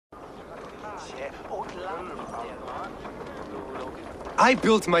I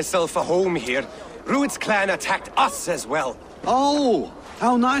built myself a home here. Rued's clan attacked us as well. Oh,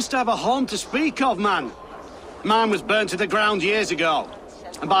 how nice to have a home to speak of, man. Mine was burnt to the ground years ago.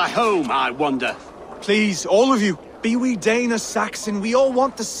 And by whom, I wonder? Please, all of you, be we Dane or Saxon, we all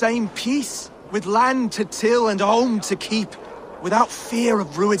want the same peace. With land to till and home to keep. Without fear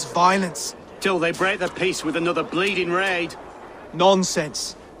of Rued's violence. Till they break the peace with another bleeding raid.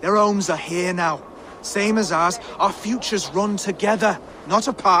 Nonsense. Their homes are here now. Same as ours, our futures run together, not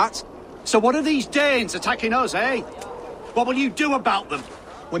apart. So what are these Danes attacking us, eh? What will you do about them?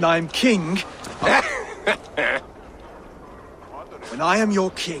 When I am king... When I am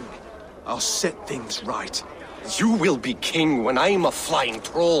your king, I'll set things right. You will be king when I'm a flying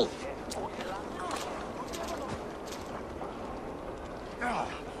troll.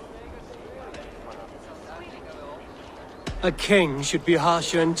 A king should be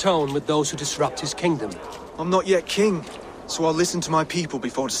harsher in tone with those who disrupt his kingdom. I'm not yet king, so I'll listen to my people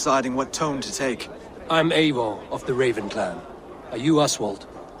before deciding what tone to take. I'm Eivor of the Raven clan. Are you Oswald?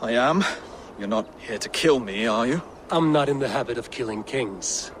 I am. You're not here to kill me, are you? I'm not in the habit of killing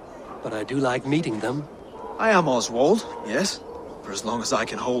kings, but I do like meeting them. I am Oswald, yes, for as long as I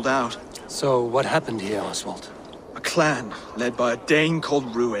can hold out. So what happened here, Oswald? A clan, led by a Dane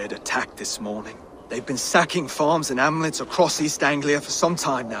called Rued, attacked this morning. They've been sacking farms and hamlets across East Anglia for some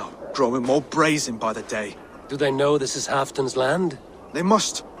time now, growing more brazen by the day. Do they know this is Halfton's land? They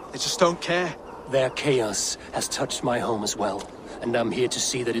must. They just don't care. Their chaos has touched my home as well, and I'm here to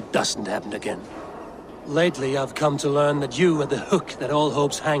see that it doesn't happen again. Lately, I've come to learn that you are the hook that all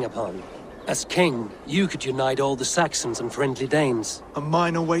hopes hang upon. As king, you could unite all the Saxons and friendly Danes. A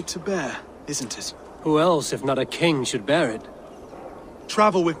minor weight to bear, isn't it? Who else, if not a king, should bear it?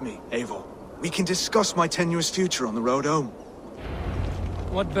 Travel with me, Eivor. We can discuss my tenuous future on the road home.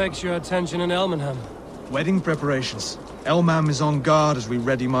 What begs your attention in Elmenham? Wedding preparations. Elmam is on guard as we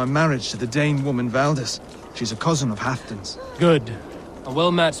ready my marriage to the Dane woman Valdis. She's a cousin of Halfton's. Good. A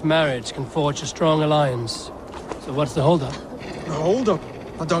well-matched marriage can forge a strong alliance. So what's the holdup? No, hold up.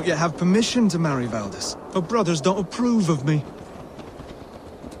 I don't yet have permission to marry Valdis. Her brothers don't approve of me.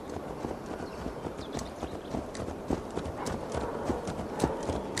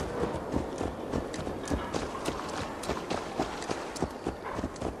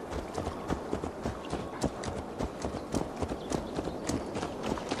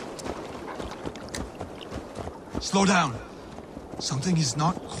 Slow down. Something is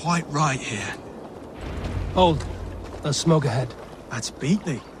not quite right here. Hold. There's smoke ahead. That's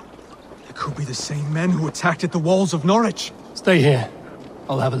Beatley. It could be the same men who attacked at the walls of Norwich. Stay here.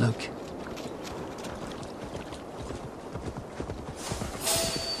 I'll have a look.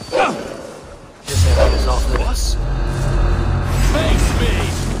 This area is off limits. Face me!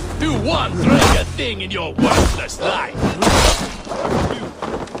 Do one greater thing in your worthless life!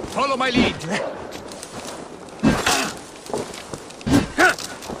 Follow my lead!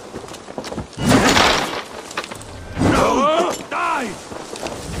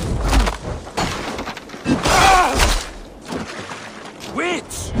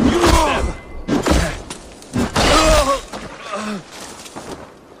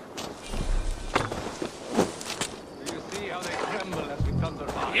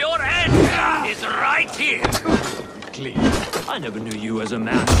 Your end is right here! Clean. I never knew you as a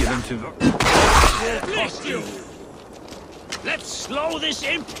man given to... Bless you! Let's slow this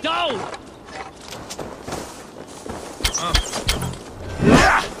imp down!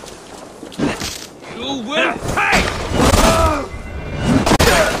 You will pay!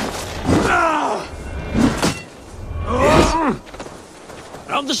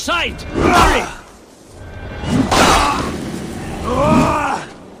 Round the side! Hurry!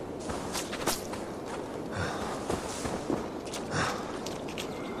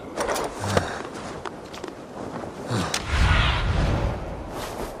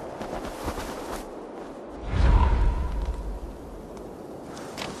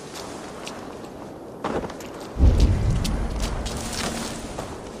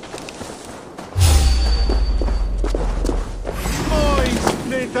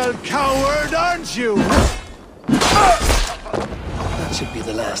 Little coward, aren't you? That should be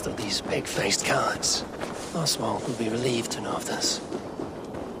the last of these pig-faced cowards. Oswald will be relieved to know of this.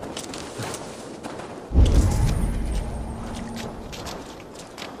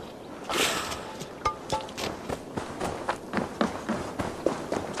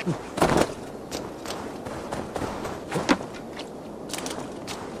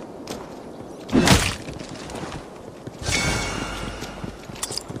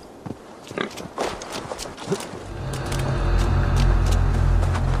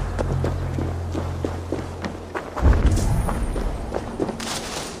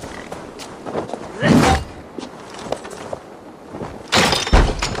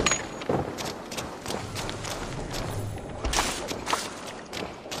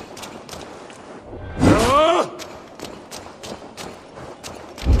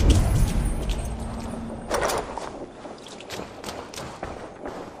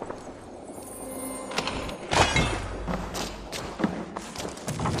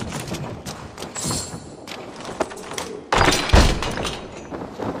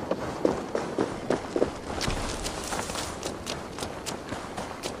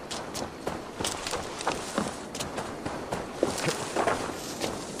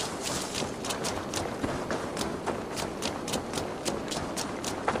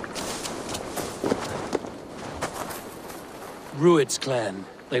 Rued's clan.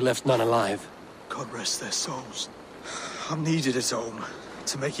 They left none alive. God rest their souls. I'm needed at home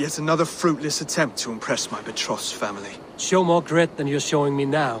to make yet another fruitless attempt to impress my betrothed family. Show more grit than you're showing me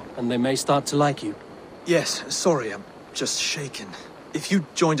now, and they may start to like you. Yes, sorry, I'm just shaken. If you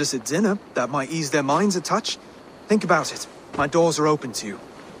joined us at dinner, that might ease their minds a touch. Think about it. My doors are open to you.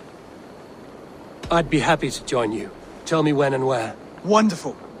 I'd be happy to join you. Tell me when and where.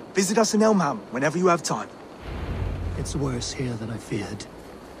 Wonderful. Visit us in Elmham whenever you have time. It's worse here than I feared.